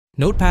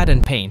Notepad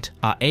and Paint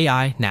are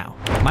AI now.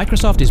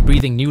 Microsoft is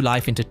breathing new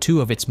life into two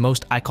of its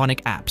most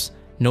iconic apps,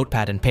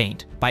 Notepad and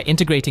Paint, by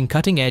integrating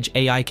cutting-edge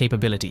AI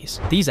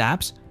capabilities. These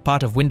apps,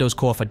 part of Windows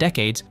Core for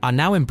decades, are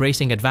now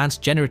embracing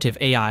advanced generative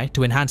AI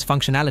to enhance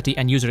functionality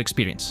and user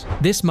experience.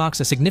 This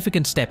marks a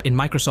significant step in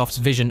Microsoft's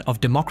vision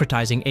of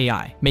democratizing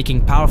AI,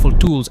 making powerful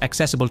tools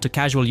accessible to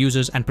casual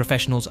users and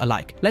professionals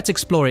alike. Let's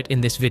explore it in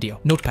this video.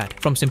 Notepad,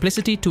 from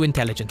simplicity to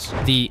intelligence.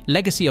 The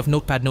legacy of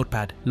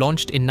Notepad,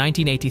 launched in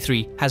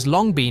 1983, has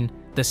long been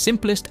the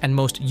simplest and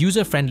most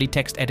user-friendly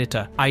text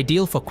editor,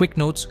 ideal for quick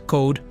notes,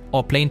 code,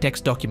 or plain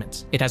text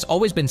documents. It has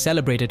always been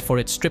celebrated for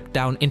its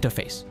stripped-down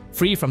interface,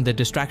 free from the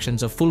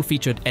distractions of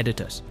full-featured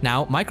editors.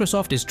 Now,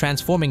 Microsoft is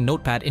transforming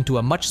Notepad into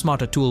a much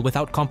smarter tool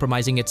without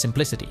compromising its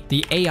simplicity.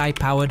 The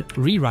AI-powered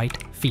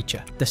rewrite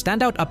feature. The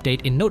standout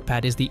update in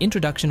Notepad is the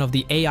introduction of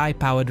the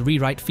AI-powered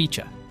rewrite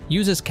feature.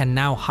 Users can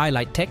now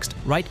highlight text,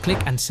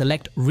 right-click, and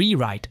select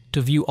Rewrite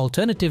to view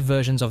alternative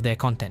versions of their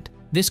content.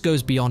 This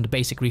goes beyond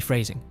basic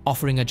rephrasing,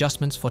 offering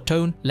adjustments for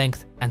tone,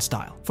 length, and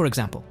style. For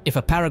example, if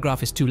a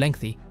paragraph is too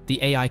lengthy,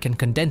 the AI can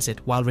condense it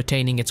while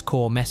retaining its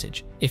core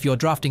message. If you're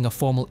drafting a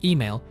formal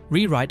email,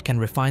 Rewrite can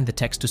refine the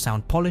text to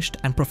sound polished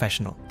and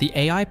professional. The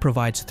AI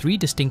provides 3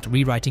 distinct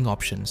rewriting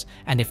options,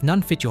 and if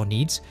none fit your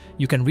needs,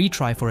 you can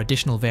retry for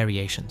additional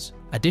variations.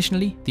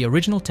 Additionally, the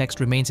original text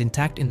remains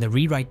intact in the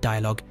rewrite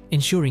dialog,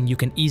 ensuring you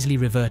can easily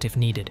revert if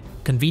needed.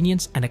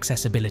 Convenience and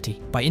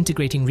accessibility. By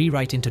integrating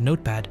Rewrite into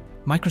Notepad,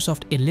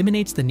 Microsoft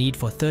eliminates the need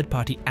for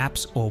third-party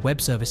apps or web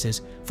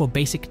services for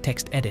basic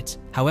text edits.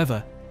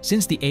 However,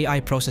 since the AI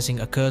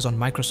processing occurs on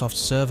Microsoft's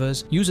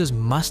servers, users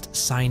must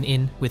sign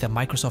in with a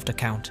Microsoft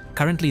account.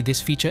 Currently,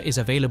 this feature is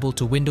available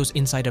to Windows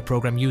Insider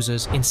Program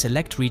users in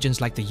select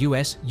regions like the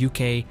US,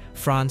 UK,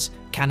 France,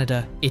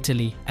 Canada,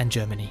 Italy, and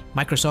Germany.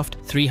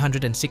 Microsoft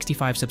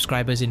 365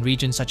 subscribers in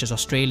regions such as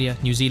Australia,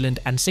 New Zealand,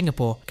 and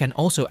Singapore can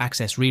also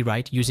access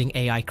Rewrite using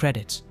AI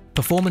credits.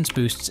 Performance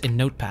boosts in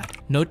Notepad.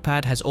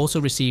 Notepad has also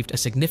received a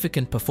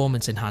significant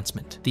performance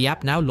enhancement. The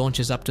app now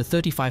launches up to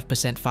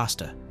 35%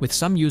 faster, with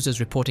some users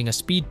reporting a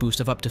speed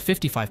boost of up to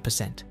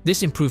 55%.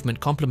 This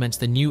improvement complements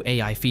the new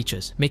AI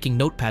features, making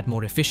Notepad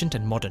more efficient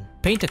and modern.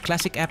 Paint, a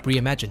classic app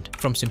reimagined.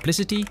 From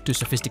simplicity to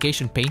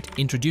sophistication, Paint,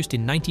 introduced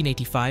in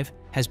 1985,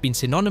 has been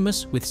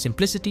synonymous with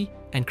simplicity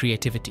and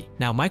creativity.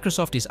 Now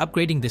Microsoft is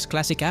upgrading this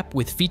classic app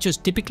with features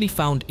typically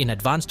found in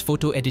advanced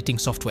photo editing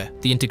software.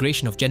 The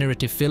integration of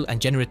generative fill and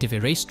generative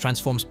erase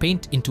transforms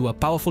Paint into a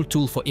powerful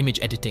tool for image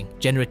editing.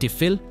 Generative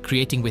fill,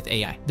 creating with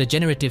AI. The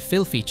generative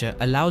fill feature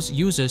allows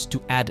users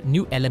to add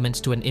new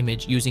elements to an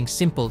image using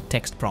simple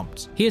text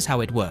prompts. Here's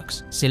how it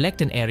works.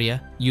 Select an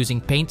area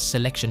using Paint's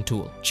selection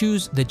tool.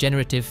 Choose the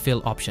generative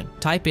fill option.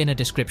 Type in a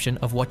description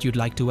of what you'd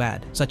like to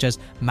add, such as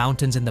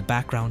mountains in the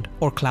background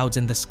or clouds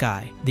in the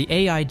sky. The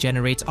AI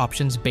generates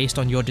options based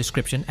on your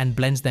description and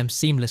blends them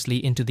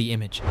seamlessly into the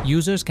image.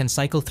 Users can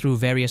cycle through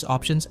various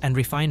options and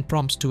refine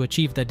prompts to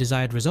achieve the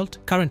desired result.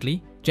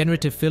 Currently,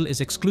 Generative Fill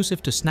is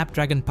exclusive to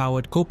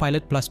Snapdragon-powered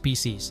Copilot Plus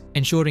PCs,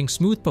 ensuring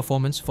smooth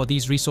performance for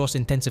these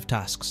resource-intensive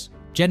tasks.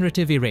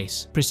 Generative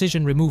Erase,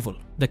 precision removal.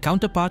 The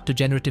counterpart to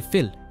Generative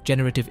Fill,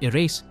 Generative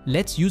Erase,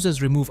 lets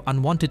users remove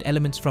unwanted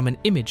elements from an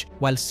image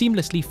while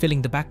seamlessly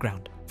filling the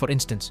background. For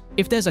instance,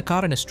 if there's a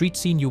car in a street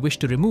scene you wish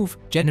to remove,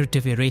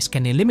 Generative Erase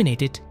can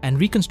eliminate it and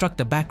reconstruct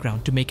the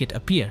background to make it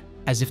appear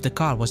as if the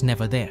car was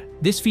never there.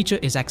 This feature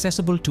is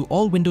accessible to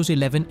all Windows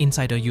 11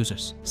 Insider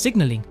users,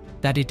 signaling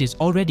that it is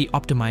already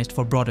optimized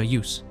for broader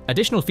use.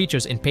 Additional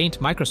features in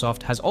Paint.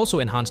 Microsoft has also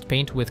enhanced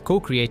Paint with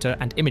Co-Creator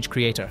and Image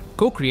Creator.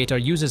 Co-Creator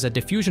uses a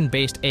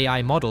diffusion-based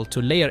AI model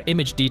to layer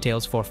image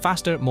details for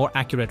faster, more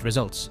accurate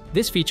results.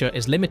 This feature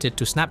is limited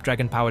to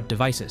Snapdragon-powered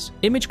devices.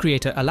 Image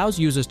Creator allows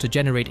users to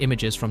generate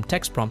images from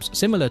text prompts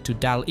similar to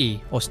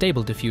DALL-E or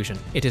Stable Diffusion.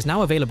 It is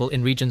now available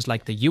in regions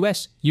like the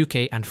US,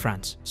 UK, and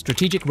France.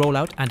 Strategic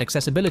rollout and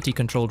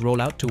accessibility-controlled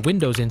rollout to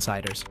Windows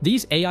Insiders.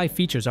 These AI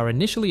features are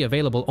initially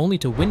available only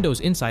to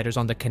Windows Insiders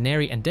on the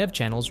Canary and Dev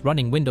channels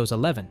running Windows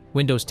 11.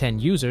 Windows 10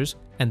 users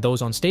and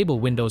those on stable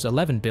Windows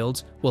 11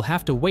 builds will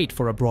have to wait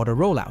for a broader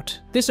rollout.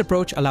 This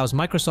approach allows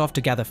Microsoft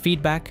to gather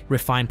feedback,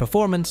 refine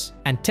performance,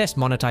 and test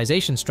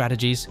monetization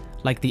strategies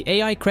like the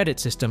AI credit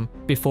system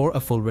before a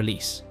full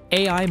release.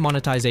 AI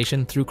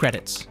monetization through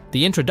credits.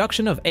 The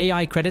introduction of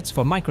AI credits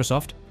for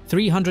Microsoft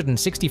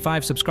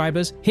 365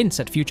 subscribers hints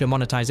at future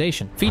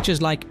monetization.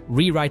 Features like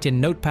Rewrite in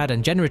Notepad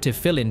and Generative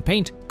Fill in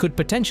Paint could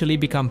potentially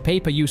become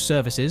pay-per-use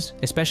services,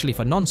 especially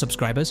for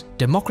non-subscribers.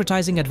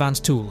 Democratizing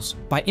advanced tools.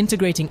 By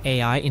integrating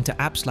AI into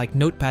apps like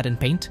Notepad and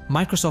Paint,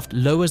 Microsoft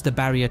lowers the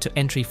barrier to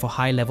entry for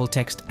high-level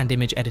text and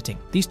image editing.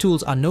 These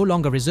tools are no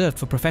longer reserved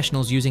for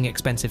professionals using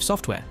expensive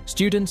software.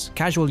 Students,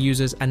 casual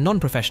users, and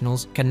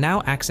non-professionals can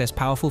now access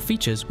powerful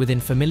features within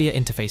familiar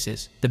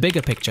interfaces. The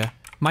bigger picture.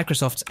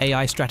 Microsoft's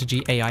AI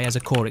strategy, AI as a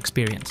core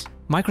experience.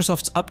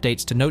 Microsoft's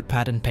updates to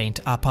Notepad and Paint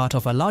are part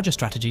of a larger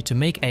strategy to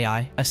make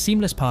AI a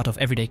seamless part of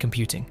everyday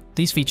computing.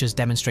 These features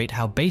demonstrate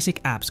how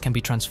basic apps can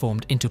be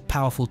transformed into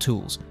powerful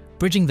tools,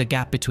 bridging the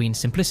gap between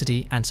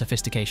simplicity and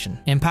sophistication,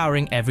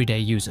 empowering everyday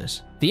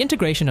users. The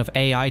integration of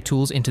AI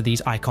tools into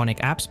these iconic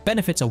apps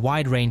benefits a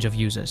wide range of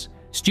users.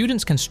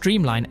 Students can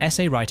streamline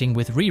essay writing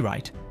with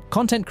Rewrite.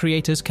 Content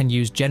creators can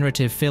use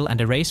generative fill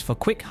and erase for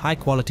quick,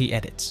 high-quality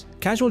edits.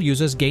 Casual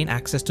users gain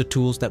access to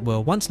tools that were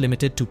once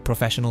limited to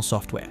professional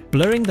software,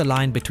 blurring the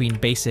line between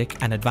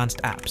basic and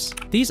advanced apps.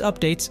 These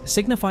updates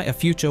signify a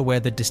future where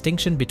the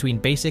distinction between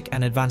basic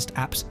and advanced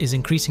apps is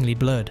increasingly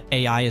blurred.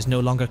 AI is no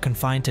longer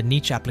confined to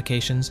niche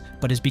applications,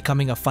 but is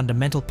becoming a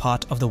fundamental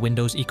part of the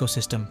Windows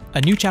ecosystem.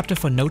 A new chapter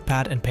for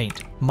Notepad and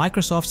Paint.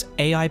 Microsoft's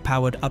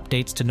AI-powered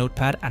updates to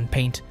Notepad and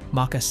Paint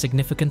mark a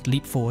significant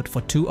leap forward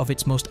for two of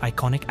its most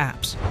iconic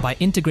apps. By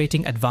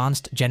integrating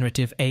advanced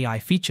generative AI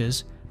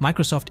features,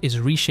 Microsoft is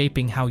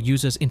reshaping how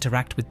users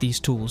interact with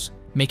these tools,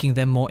 making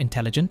them more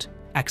intelligent,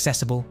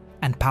 accessible,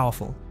 and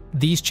powerful.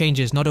 These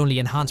changes not only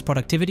enhance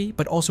productivity,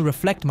 but also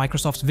reflect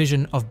Microsoft's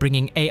vision of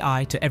bringing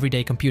AI to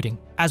everyday computing.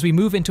 As we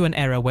move into an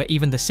era where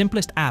even the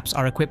simplest apps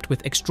are equipped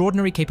with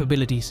extraordinary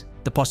capabilities,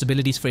 the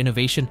possibilities for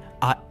innovation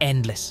are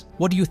endless.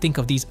 What do you think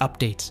of these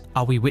updates?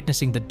 Are we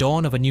witnessing the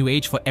dawn of a new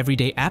age for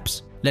everyday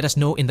apps? Let us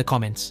know in the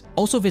comments.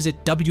 Also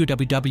visit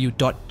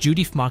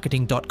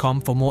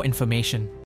www.judifmarketing.com for more information.